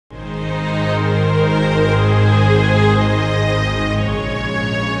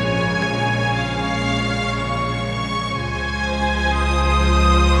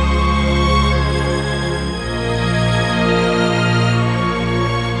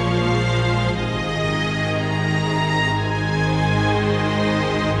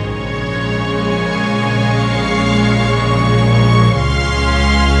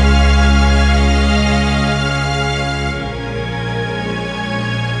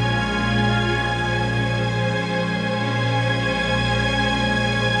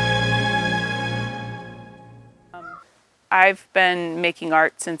I've been making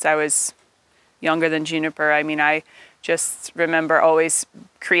art since I was younger than Juniper. I mean, I just remember always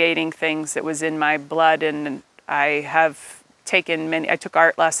creating things that was in my blood, and I have taken I took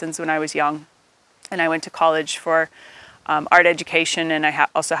art lessons when I was young, and I went to college for art education, and I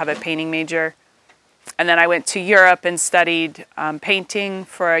also have a painting major. And then I went to Europe and studied painting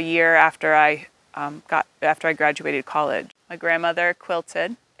for a year after I graduated college. My grandmother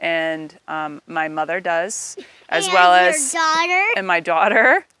quilted, and my mother does, as well as your daughter. And my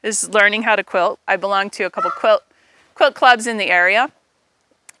daughter is learning how to quilt. I belong to a couple quilt clubs in the area,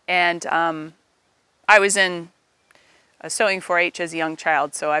 and I was in sewing 4-H as a young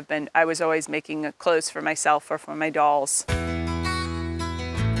child, so I was always making clothes for myself or for my dolls.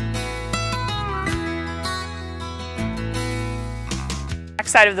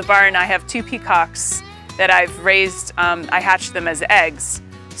 Backside of the barn, I have 2 peacocks that I've raised. I hatched them as eggs,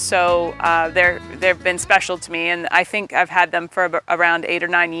 so they've been special to me, and I think I've had them for around 8 or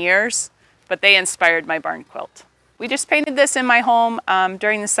 9 years, but they inspired my barn quilt. We just painted this in my home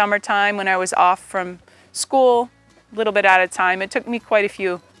during the summertime when I was off from school, a little bit at a time. It took me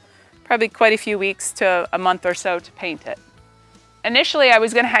probably quite a few weeks to a month or so to paint it. Initially, I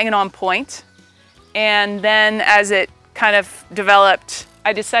was going to hang it on point, and then as it kind of developed,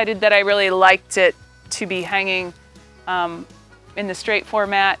 I decided that I really liked it to be hanging in the straight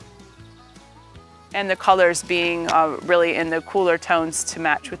format, and the colors being really in the cooler tones to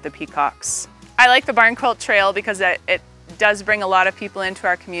match with the peacocks. I like the barn quilt trail because it does bring a lot of people into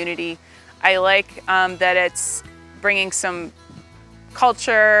our community. I like that it's bringing some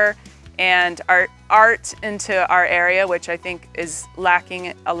culture and art into our area, which I think is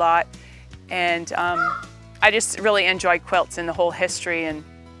lacking a lot. And I just really enjoy quilts and the whole history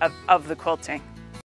of the quilting.